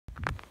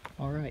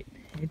Alright,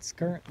 it's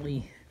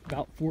currently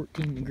about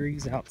 14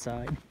 degrees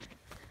outside.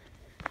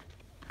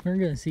 We're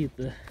going to see if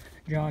the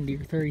John Deere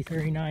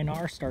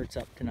 3039R starts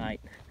up tonight.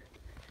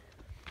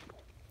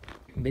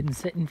 Been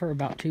sitting for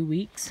about 2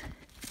 weeks.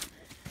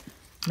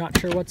 Not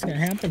sure what's going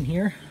to happen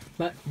here,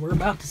 but we're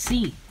about to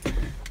see.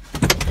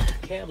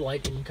 Cab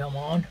light didn't come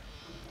on.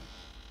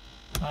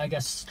 I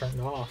guess it's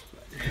turned off.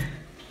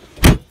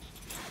 But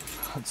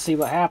let's see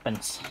what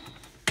happens.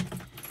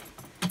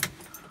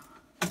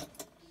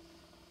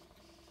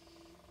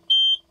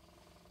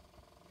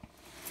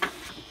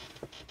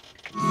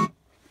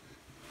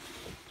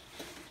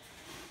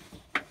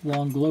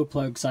 Long glow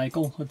plug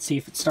cycle. Let's see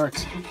if it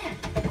starts.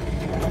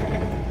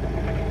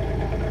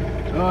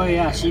 Oh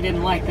yeah, she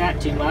didn't like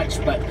that too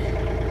much, but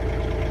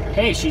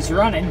hey, she's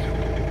running.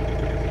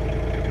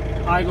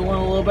 Idling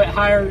a little bit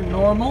higher than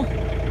normal,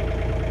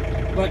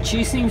 but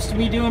she seems to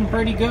be doing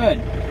pretty good.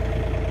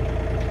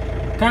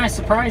 Kind of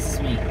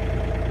surprises me.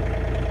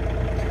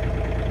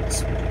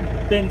 It's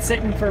been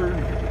sitting for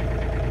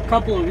a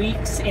couple of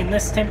weeks in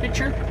this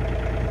temperature,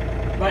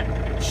 but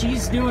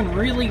she's doing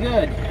really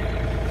good.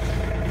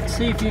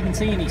 See if you can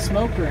see any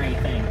smoke or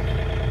anything.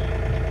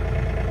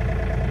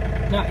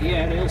 Not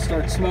yet, it'll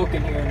start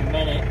smoking here in a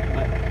minute,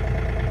 but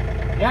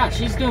yeah,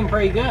 she's doing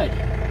pretty good.